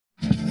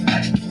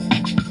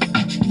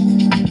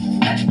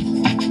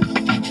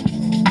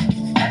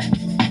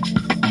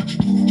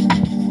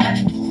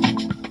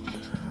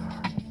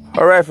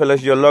Alright,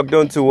 fellas, you're logged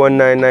on to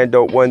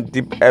 199.1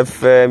 Deep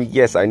FM.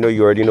 Yes, I know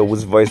you already know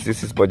whose voice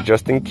this is, but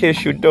just in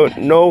case you don't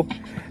know,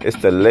 it's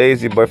the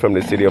lazy boy from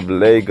the city of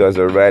Lagos,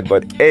 alright?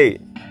 But hey,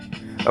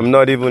 I'm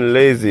not even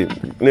lazy.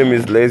 Name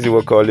is Lazy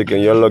Workaholic,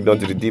 and you're logged on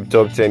to the Deep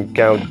Top 10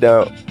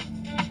 Countdown.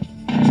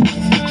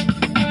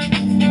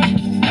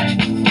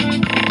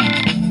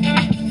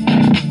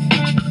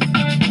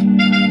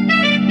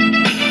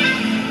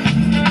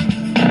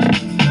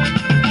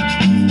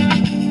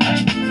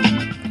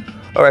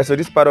 Alright, so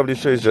this part of the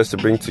show is just to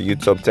bring to you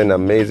top 10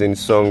 amazing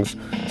songs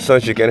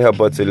you can help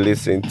but to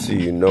listen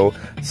to,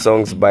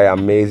 songs by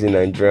amazing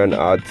Nigerian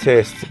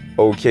artists.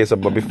 Okay, so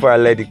but before I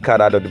let the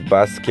cat out of the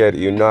basket,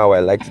 you know how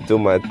I like to do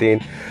my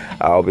thing.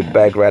 I'll be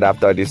back right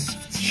after this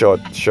short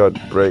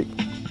break.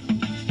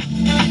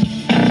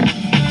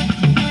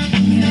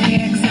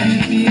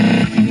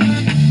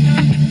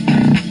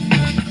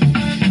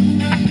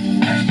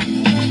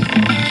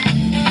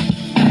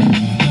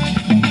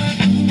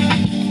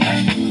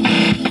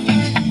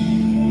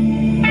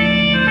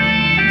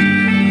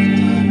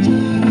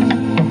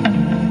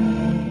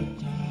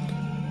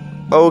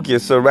 Okay,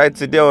 so right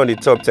today on the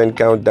top 10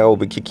 countdown, we'll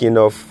be kicking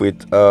off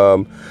with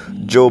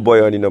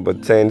Joeboy on the number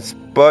 10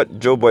 spot.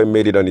 Joeboy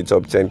made it on the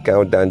top 10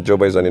 countdown.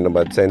 Joeboy is on the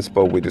number 10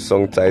 spot with the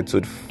song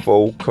titled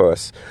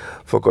Focus.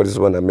 Focus is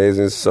one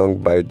amazing song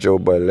by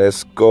Joeboy.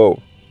 Let's go.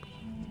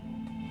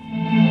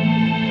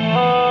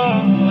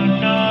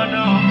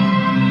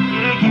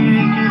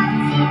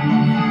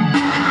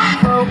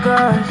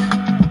 Focus,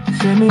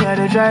 see me how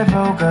to drive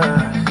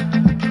focus.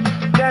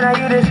 Can I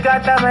you just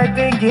got my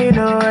thinking,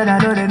 and I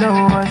know they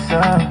know what's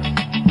up.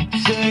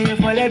 Say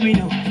if I let me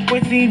know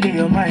what's in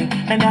your mind,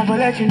 and I will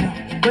let you know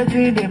what's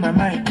in my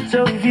mind.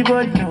 So if you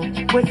both know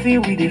what's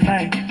in we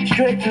define,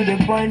 straight to the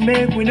point,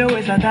 make we know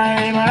it's a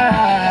time.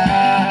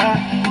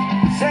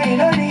 Say you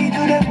don't need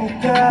to the book,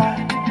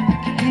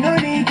 you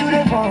don't need to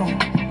the phone,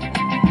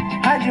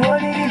 and you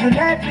only need to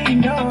let me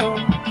know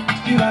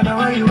you don't know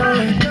what you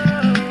want.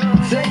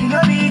 Say you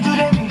don't need to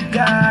the book,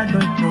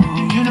 no,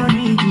 you don't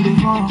need to the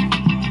phone.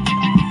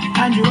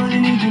 And you only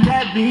need to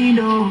let me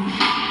know.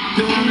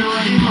 Don't know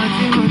what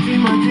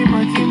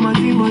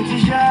you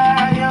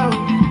shy, yo.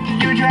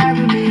 You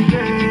driving me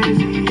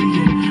crazy.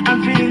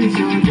 I'm feeling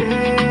so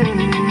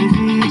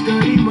dizzy.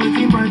 Story,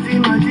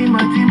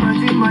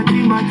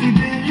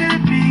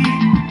 baby.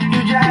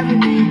 You driving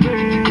me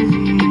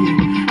crazy.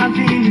 I'm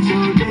feeling so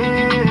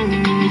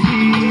dizzy.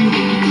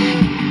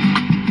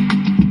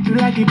 You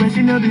like it, but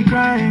you know be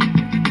crying.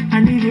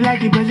 I need you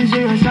like it, but you show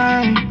your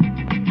sign.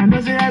 I know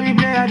say I be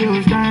play at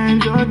those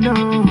times, oh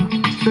no.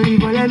 So you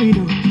go let me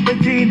know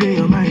what's in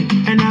your mind,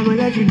 and I will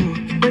let you know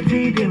what's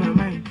in my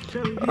mind.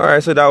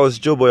 Alright, so that was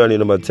Joeboy on the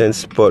number 10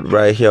 spot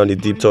right here on the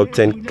Deep Top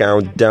 10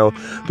 Countdown.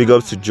 Big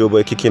ups to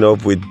Joeboy kicking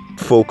off with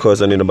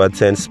Focus on the number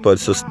 10 spot.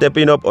 So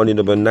stepping up on the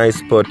number 9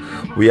 spot,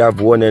 we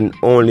have one and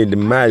only the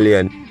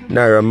Malian,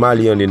 Naira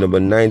Marley on the number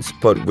 9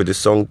 spot with the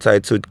song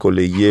titled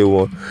Kole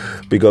Yewo.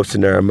 Big ups to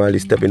Naira Marley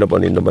stepping up on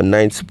the number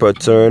 9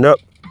 spot. Turn up.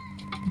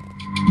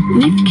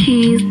 Lift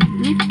keys.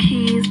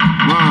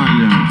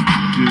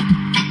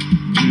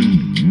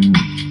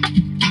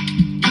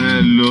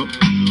 Hello.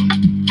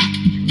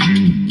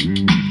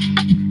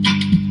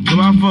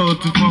 Don't fuck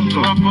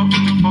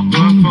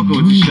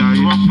with the shy.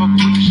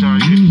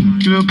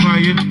 Kill up my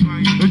head.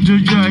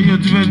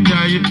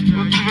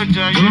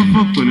 Don't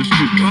fuck with the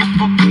street.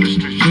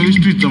 So the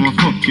street, I'ma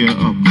fuck you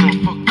up.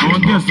 I'ma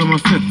guess I'ma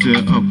set you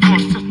up.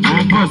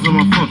 I'ma guess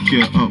I'ma fuck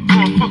you up. Do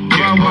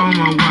I want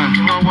my wife?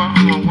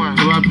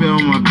 Do I pay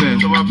on my bed?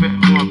 Do I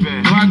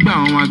gbà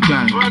on my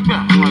guy? Do I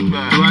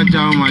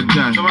jà on my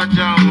guy?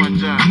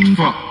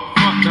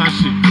 Fuck that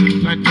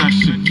shit, like that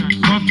shit.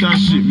 Fuck that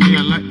shit, me I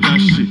like that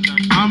shit.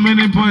 How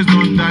many boys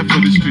don't die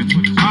for the street?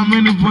 How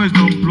many boys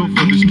don't blow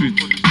for the street?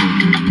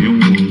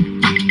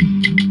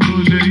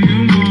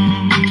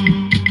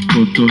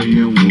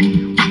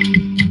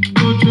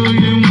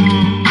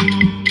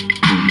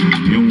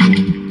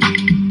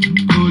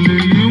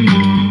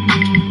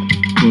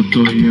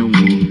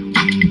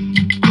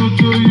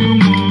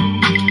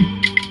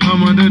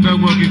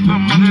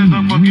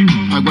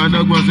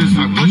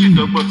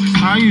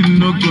 How you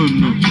no go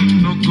no?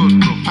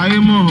 How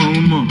you more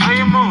home?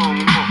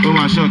 Oh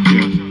my shock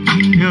you.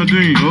 You're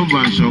doing over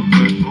and shock.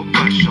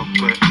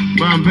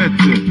 Bam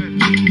better.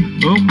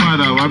 Oh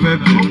pada wa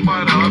bebe.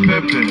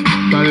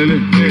 Talele.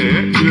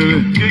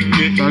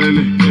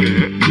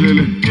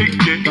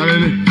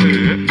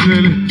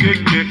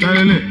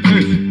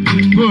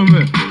 Boom.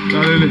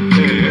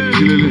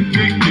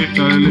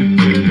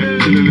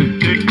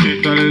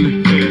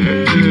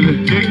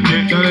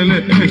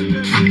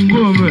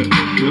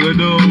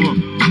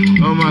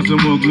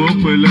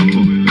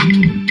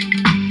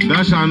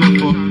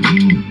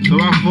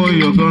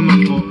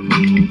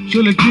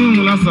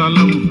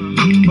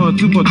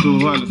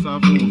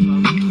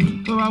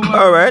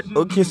 Alright,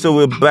 okay, so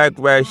we're back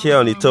right here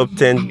on the top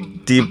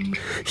 10 Deep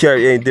here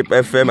in Deep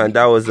FM, and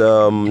that was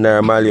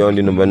Naira Marley on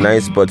the number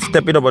 9 spot.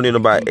 Stepping up on the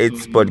number 8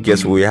 spot,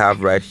 guess what we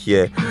have right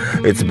here?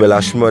 It's Bella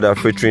Shmurda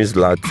featuring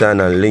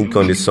Zlatan and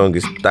Lincoln. The song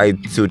is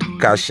titled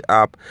Cash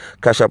App.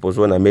 Cash App was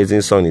one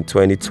amazing song in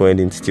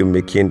 2020 and still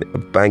making a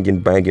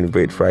banging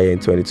rate for in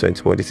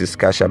 2021. This is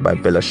Cash App by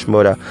Bella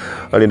Shmurda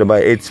on the number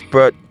 8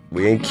 spot.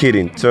 We ain't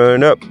kidding.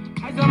 Turn up.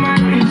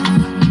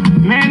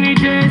 Many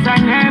days I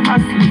never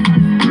sleep.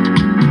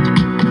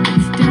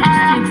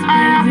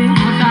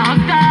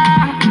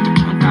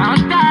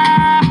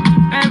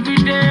 Every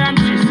day I'm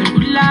chasing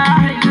good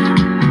life.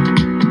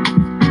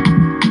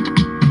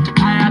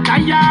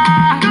 Ayataya,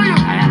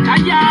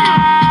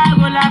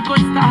 roller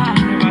coaster,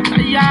 never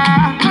tire.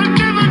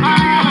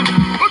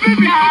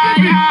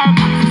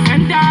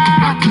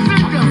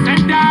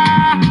 Sender,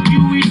 you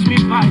wish me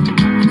back.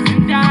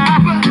 Sender,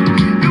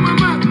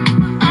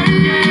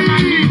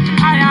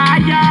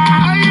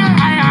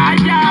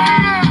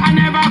 I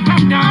never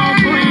come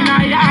down going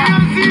higher.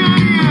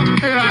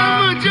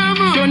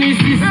 Johnny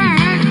Sisi,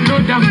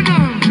 load up,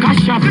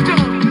 cash out,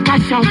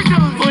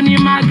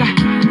 Onimaga,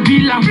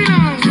 Bilam,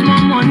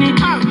 small money,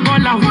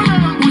 all out,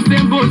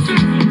 Usain Bolt,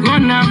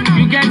 run up,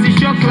 you get the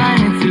show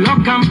clients,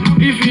 lock 'em,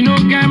 if you no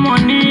get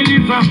money,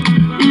 leave 'em,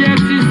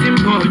 EFC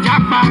simple,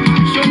 Japa,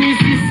 Johnny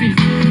Sisi,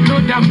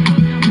 load up,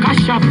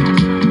 cash out,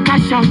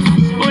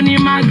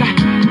 Onimaga,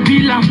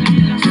 Bilam,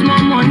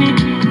 small money,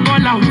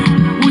 all out,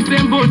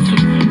 Usain Bolt,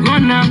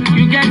 run up,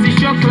 you get the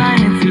show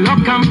clients,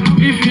 lock 'em,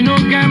 if you no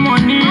get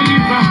money,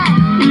 leave 'em,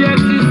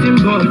 EFC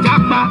simple,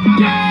 Japa,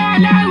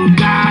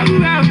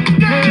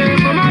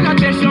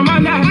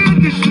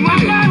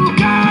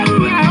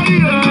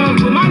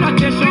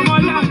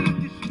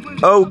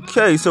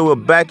 Okay, so we're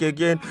back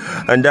again,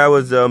 and that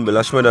was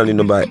Bella Shmurda on the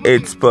number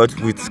 8 spot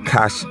with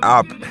Cash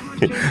App.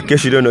 In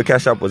case you don't know,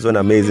 Cash App was one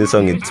amazing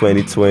song in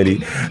 2020,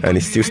 and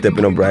it's still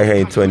stepping up right here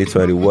in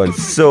 2021.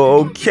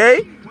 So,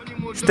 okay,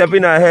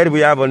 stepping ahead, we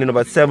have on the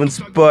number 7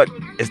 spot,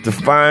 it's the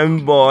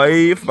fine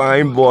boy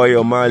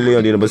Omah Lay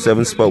on the number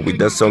 7 spot with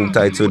that song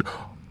titled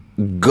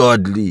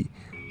Godly.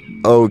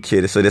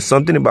 Okay, so there's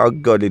something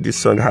about Godly. This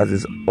song has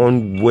its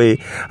own way,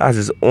 has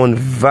its own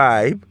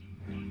vibe,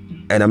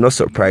 and I'm not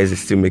surprised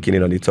it's still making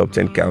it on the top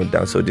 10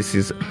 countdown. So this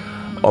is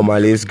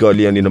Omah Lay's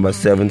Godly on the number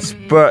 7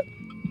 spot.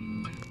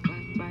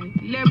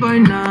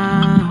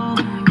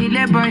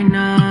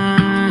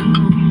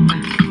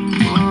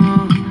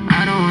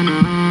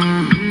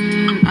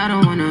 I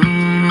don't wanna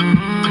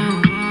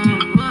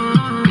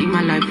live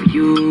my life for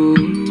you,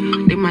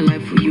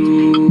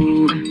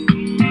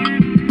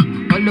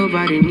 all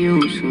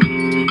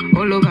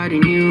over the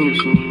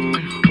news,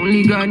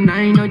 only God and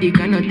I know the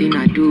kind of thing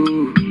I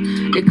do,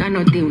 the kind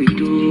of thing we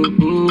do.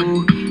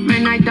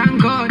 Man, I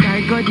thank God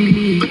I got the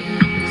lead.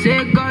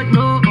 Say God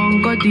no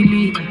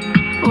ungodly.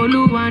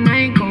 Oluwa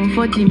I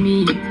comforting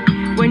me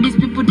when these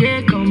people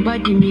they come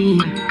body me.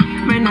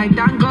 Man, I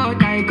thank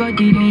God I got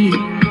the lead.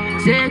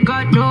 Say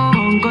God no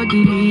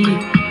ungodly.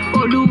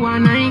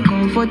 Oluwa I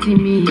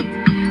comforting me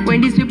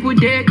when these people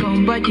they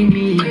come body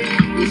me.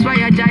 It's why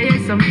I die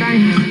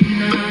sometimes.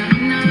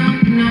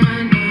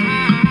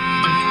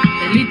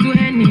 A little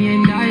Henny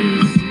and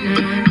ice.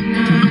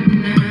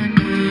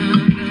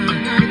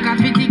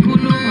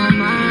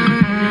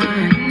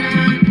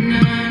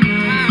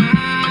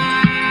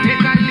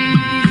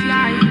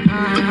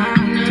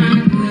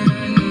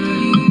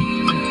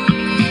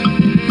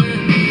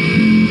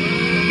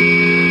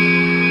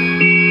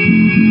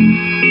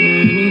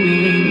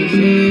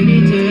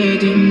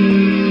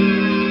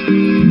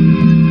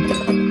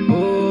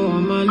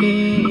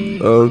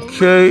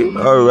 Okay,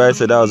 alright,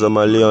 so that was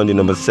Omah Lay on the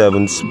number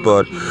 7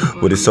 spot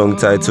with the song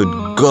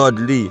titled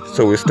Godly.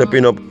 So we're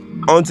stepping up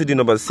onto the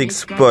number 6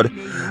 spot,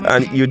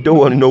 and you don't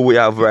want to know what we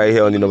have right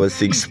here on the number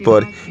 6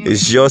 spot.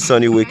 It's your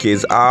Sonny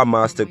Wickes, our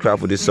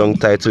mastercraft, with the song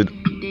titled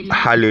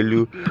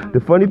Hallelujah. The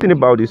funny thing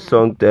about this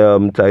song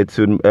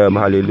titled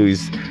Hallelujah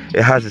is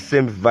it has the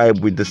same vibe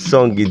with the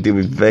song he did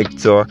with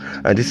Vector,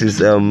 and this is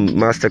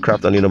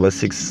mastercraft on the number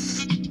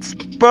 6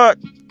 spot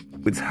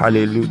with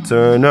Hallelujah.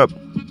 Turn up.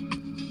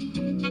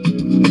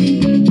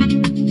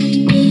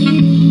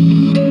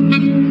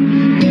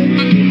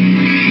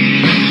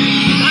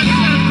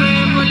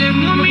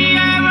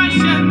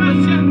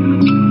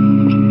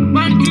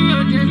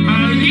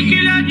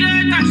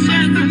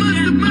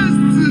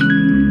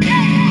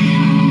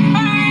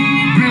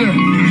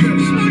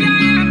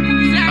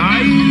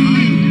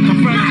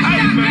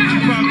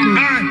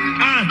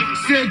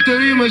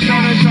 What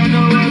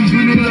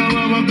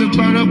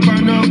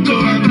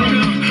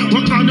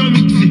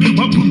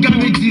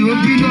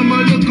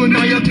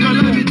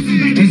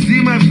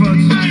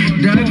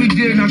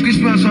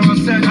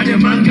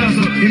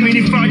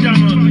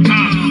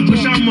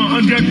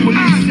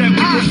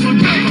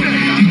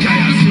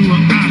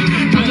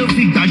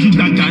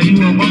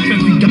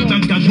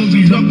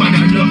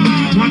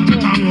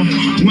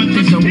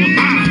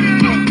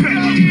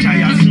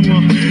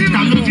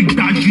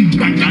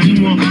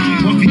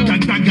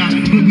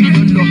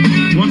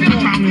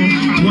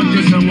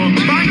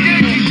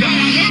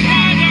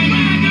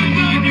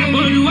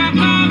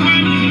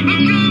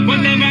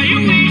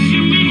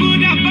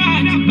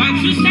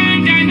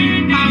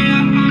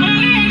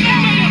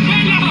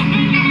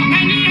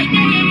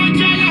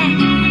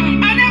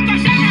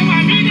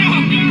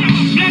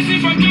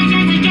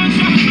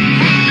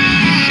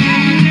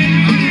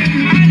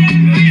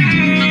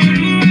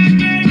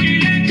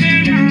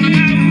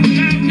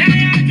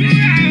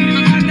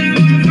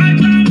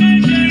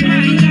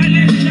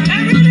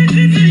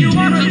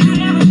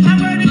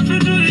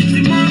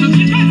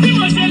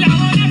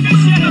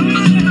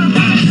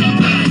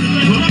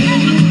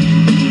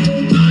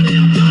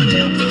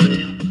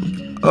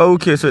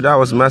Okay, so that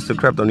was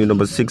Mastercraft on the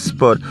number 6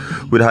 spot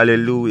with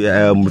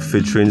Hallelujah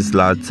featuring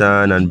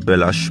Zlatan and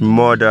Bella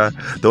Shmurda.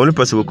 The only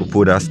person who could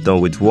put us down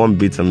with one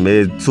beat and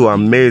made 2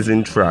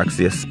 amazing tracks.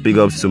 Yes, big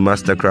ups to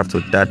Mastercraft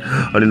with that.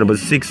 On the number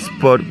 6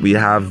 spot, we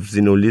have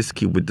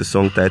Zinoliski with the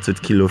song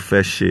titled Kilo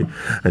Feshe,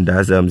 and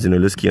that's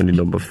Zinoliski on the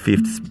number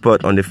 5th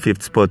spot. On the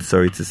 5th spot,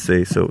 sorry to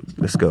say. So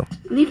let's go.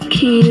 Lift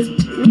keys.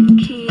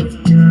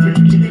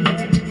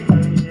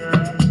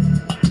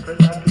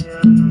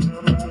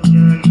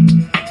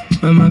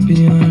 Mama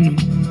piano,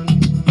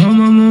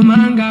 mama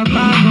manga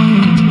pago.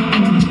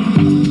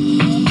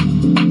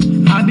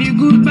 I be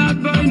good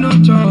bad boy, no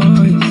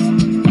choice.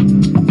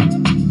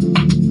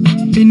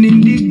 Been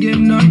in this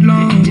game not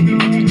long.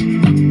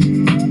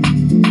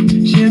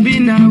 She be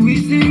now we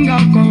sing a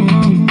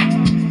song.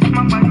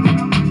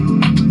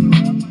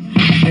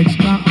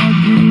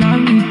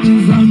 Extraordinary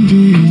things I'm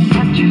doing.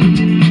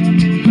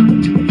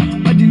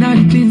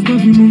 Ordinary things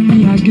don't remove me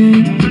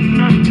again.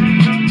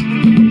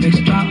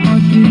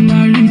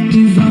 Extraordinary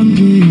things I'm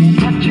doing.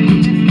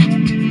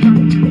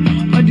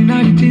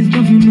 Ordinary things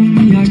don't remove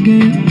me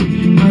again.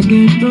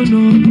 Don't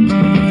know.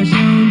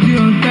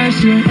 Kilo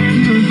Feshe.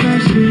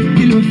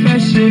 Kilo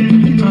Feshe.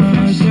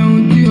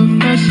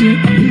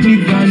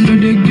 Nigga, no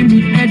they give me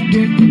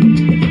headache.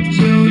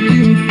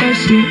 Kilo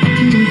Feshe.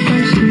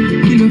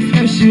 Kilo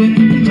Feshe.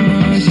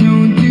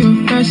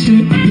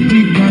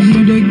 Nigga, no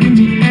they give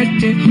me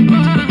headache.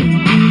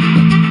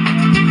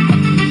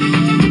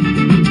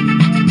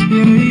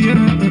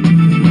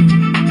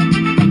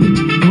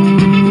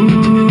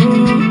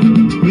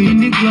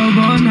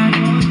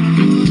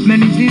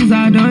 Many things I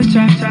don't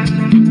try.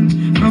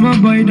 I'm a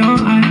boy,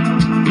 don't I?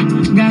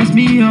 Gas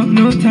me up,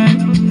 no time.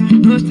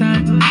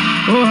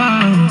 Oh,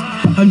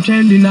 I'm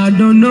trending, I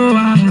don't know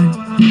why.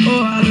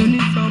 Oh, I don't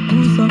need some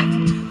boost up.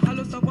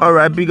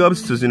 Alright, big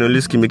ups to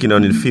Zinoliski making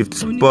on the 5th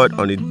spot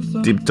on the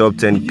Deep Top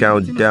 10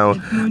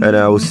 countdown. And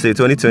I would say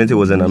 2020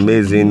 was an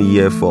amazing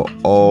year for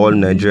all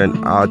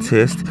Nigerian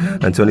artists,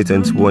 and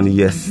 2021,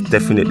 yes,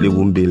 definitely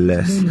won't be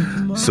less.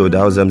 So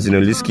that was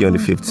Zinoliski on the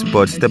 5th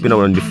spot. Stepping up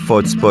on the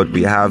 4th spot,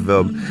 we have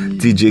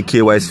DJ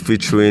KY's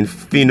featuring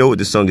Fino.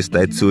 The song is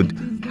titled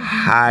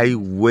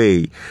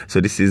Highway. So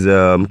this is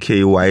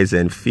KY's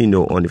and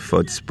Fino on the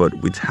 4th spot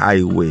with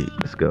Highway.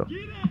 Let's go.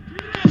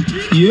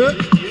 Yeah.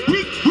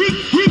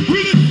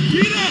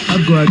 I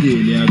go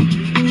again,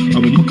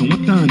 I'm a mock and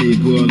what time they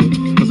go.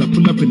 Because I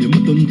pull up in the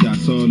mutton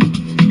jas on.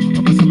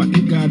 I pass my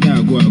kick out.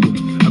 I go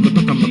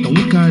talk about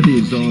what car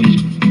days on.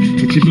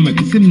 It's even like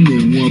it's in the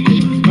walk.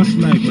 Past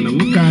life when I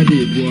walk out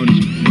they go on.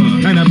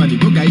 And I'm the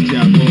book I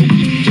jab on.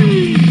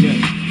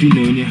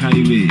 Fino on the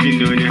highway.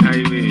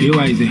 Here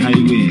is the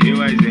highway.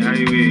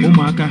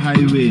 Omaka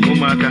highway.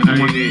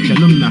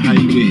 Shalom na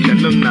highway.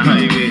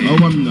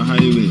 Owam na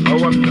highway.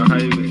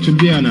 To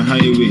be on a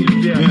highway.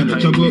 Man, the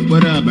trouble,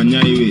 what up and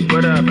highway.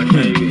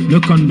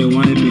 Look on the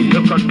wine me.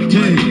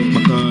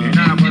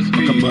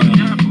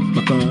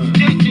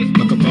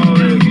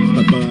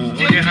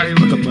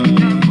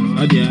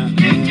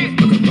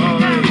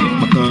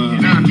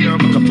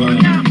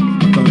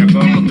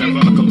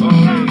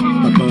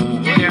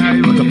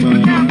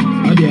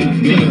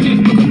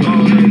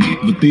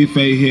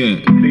 Here.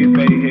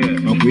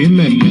 Okay,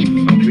 men.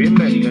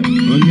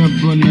 On your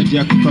brother,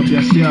 Jack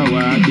Papiasia,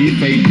 they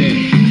pay there.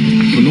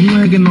 For no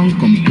wagon on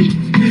complete.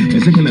 A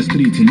second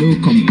street, no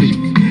complete.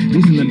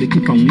 Listen, they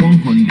keep on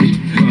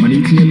 100. Man,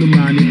 it's in the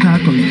man, it's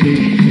hard on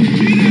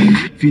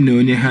Fino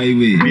on the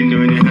highway.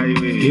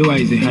 Here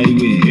is the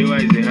highway.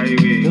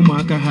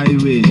 Omaka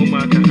highway.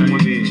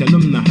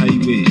 Shalom na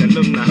highway.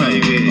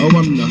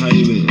 Owam na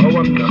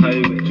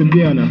highway. To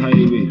be on a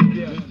highway.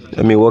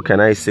 I mean, what can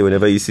I say?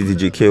 Whenever you see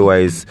DJ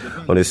KY's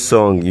on a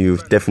song, you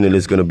definitely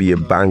is going to be a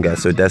banger.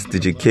 So that's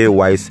DJ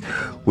KY's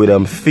with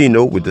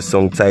Fino with the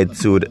song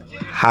titled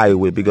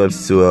Highway. Big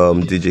ups to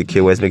DJ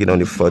KY's making it on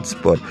the 4th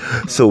spot.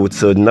 So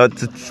not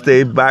to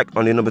stay back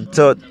on the number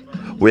 3rd,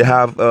 we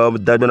have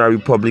Dadbona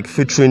Republic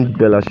featuring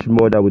Bella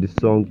Shmurda with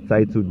the song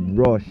titled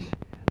Rush.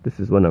 This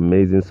is one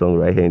amazing song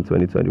right here in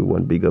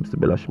 2021. Big ups to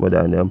Bella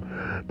Shmurda and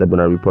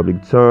Dadbona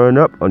Republic. Turn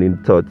up on the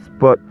 3rd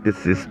spot.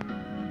 This is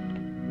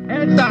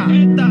Esta.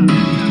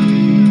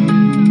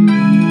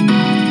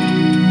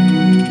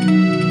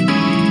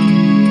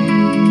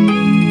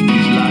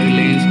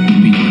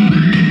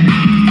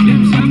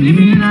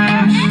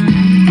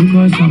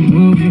 Because I'm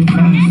moving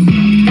fast.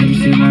 Them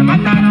say my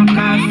matter no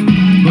cast,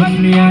 but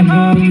me I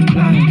know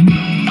reply.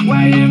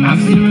 Why am I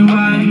asking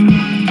why?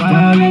 Why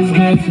always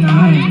getting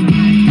high?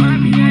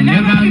 Mommy, I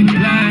never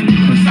reply,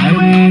 cause I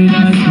will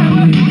that's my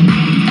way.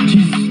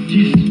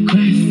 Jesus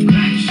Christ,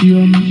 she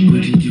on me,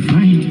 what did you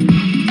find?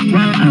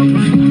 Why I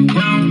was going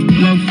down,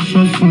 like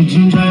shots from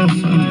ginger or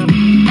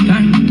something.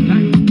 Time,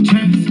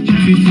 chance,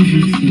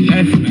 50-50,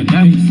 life in a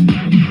dice.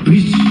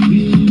 Rich,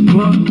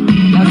 poor,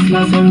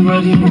 last,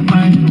 everybody will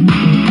find.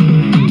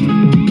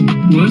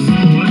 What's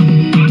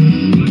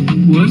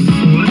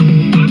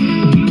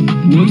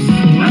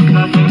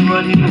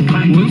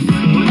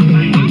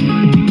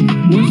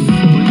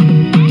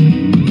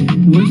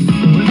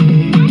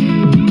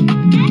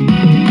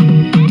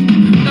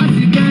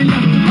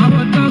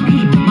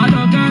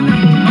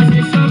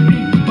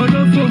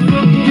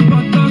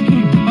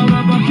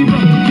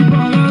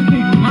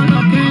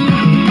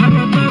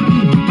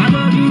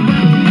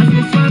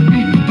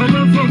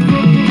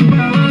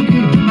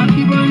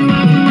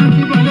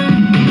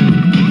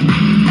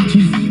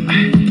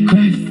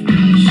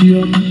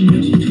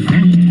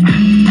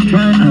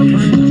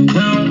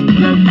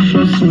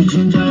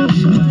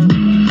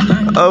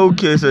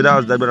Okay, so that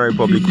was the Banana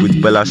Republic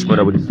with Bella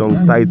Shmurda with the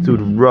song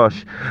titled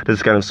Rush.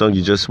 This kind of song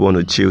you just want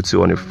to chill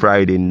to on a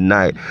Friday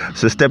night.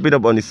 So stepping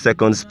up on the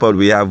second spot,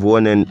 we have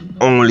one and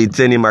only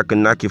Tenny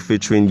Makanaki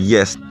featuring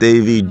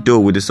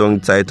Davido with the song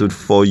titled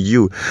For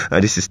You.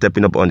 And this is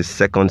stepping up on the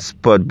second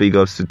spot. Big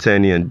ups to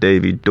Tenny and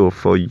Davido.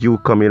 For You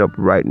coming up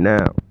right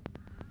now.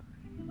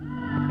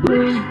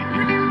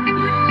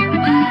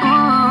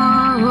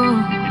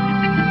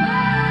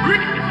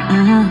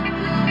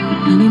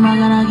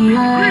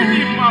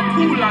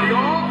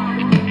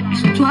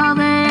 It's 12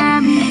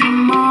 a.m. in the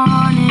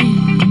morning.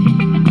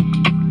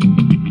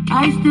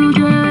 I still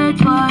do it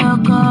for your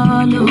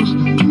call.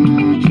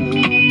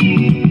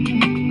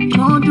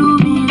 Don't do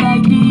me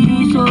like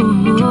this, oh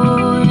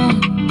yeah.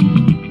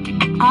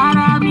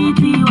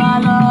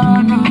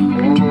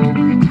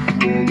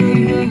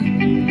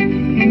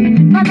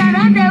 But I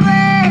don't do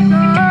it, oh.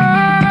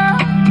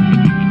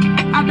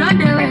 I don't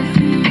do it,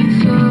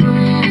 so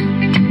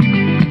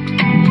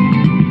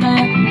yeah.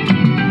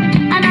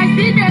 And I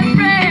still dey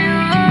pray,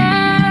 oh.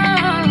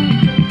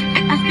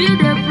 I still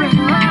dey pray, oh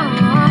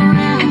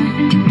yeah.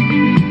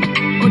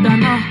 Oh, don't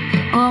know.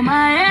 Oh,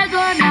 my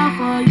ego now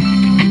for you.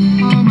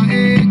 Oh, my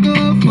ego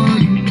for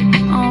you.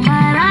 Oh,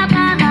 my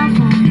rapper now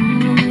for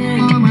you. Yeah.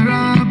 Oh, my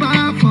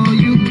rapper for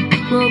you.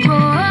 Go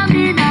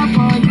me now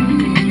for you.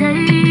 Yeah.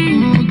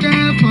 Oh,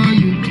 there for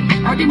you.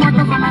 All the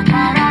motor for my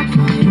garage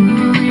for you.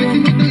 Yeah. The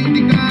motor in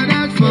the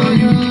garage for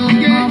you.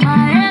 Yeah. Oh,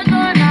 my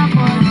ego now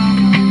for you.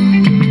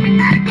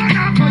 Ego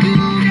now for you.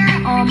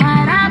 Yeah. Oh, my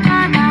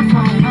rapper now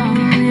for you.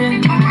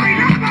 Yeah. Oh, my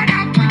rapper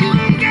now for you.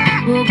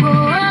 Yeah. Go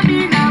me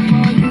now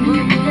for you.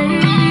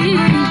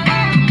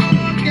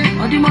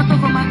 Yeah. All the motor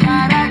for my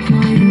garage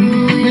for you.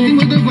 The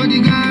motor for the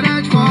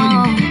garage for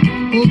you.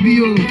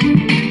 OBO.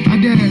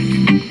 Adele.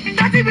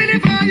 30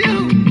 minutes for you.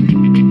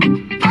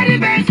 All the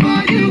best for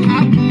you. I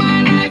put my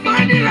life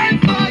on the line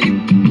for you.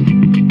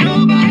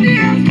 Nobody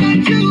else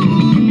but you.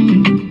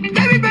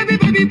 Baby,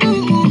 boo.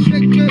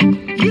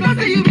 You don't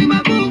say you be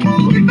my boo.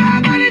 If I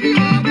gotta be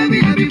oh, baby,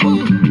 I be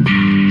fool.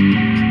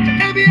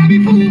 Baby, I be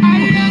fool.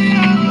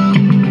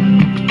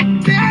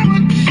 Say I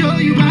want to show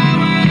you my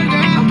world.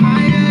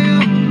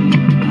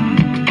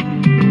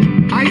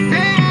 I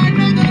say I'm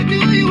not gonna do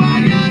you. I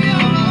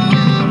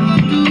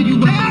do you.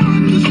 I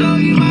want to show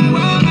you my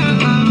world.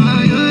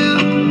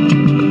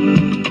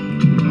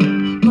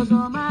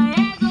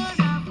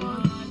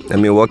 I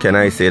mean, what can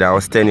I say? That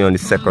was Tenny on the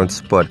second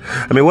spot.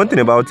 I mean, one thing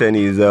about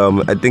Tenny is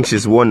I think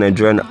she's one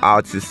Nigerian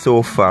artist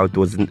so far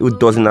who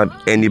doesn't have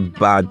any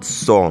bad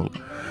song.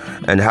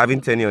 And having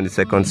Tenny on the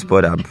second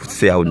spot, I would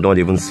say I would not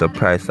even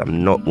surprised.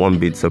 I'm not one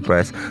bit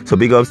surprised. So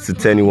big ups to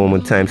Tenny one more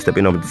time,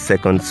 stepping up the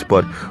second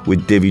spot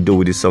with Davido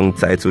with the song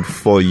titled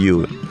For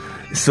You.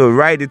 So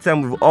right the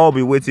time we've all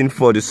been waiting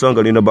for the song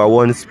on the number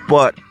one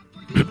spot.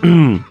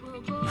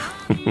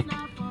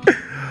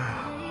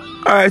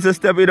 Alright, so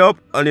stepping up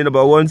on the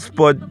number one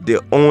spot, the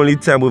only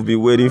time we've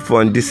been waiting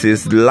for, and this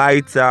is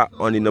Lighter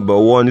on the number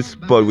one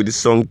spot with the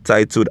song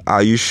titled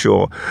Are You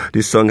Sure?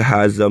 This song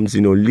has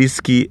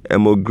Lizzy,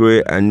 Emo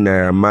Gray, and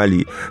Naira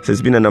Marley. So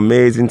it's been an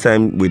amazing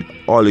time with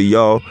all of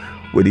y'all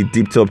with the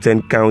Deep Top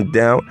 10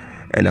 Countdown,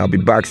 and I'll be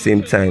back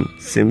same time,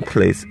 same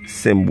place,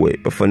 same way.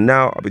 But for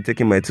now, I'll be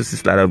taking my 2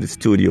 6 out of the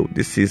studio.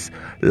 This is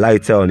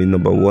Lighter on the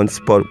number one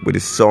spot with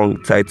the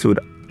song titled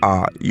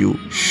Are You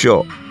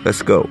Sure?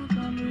 Let's go.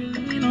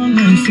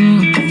 This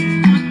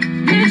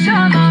your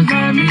love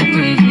got me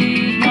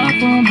crazy, not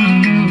for my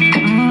love.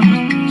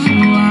 So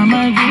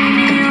I'ma give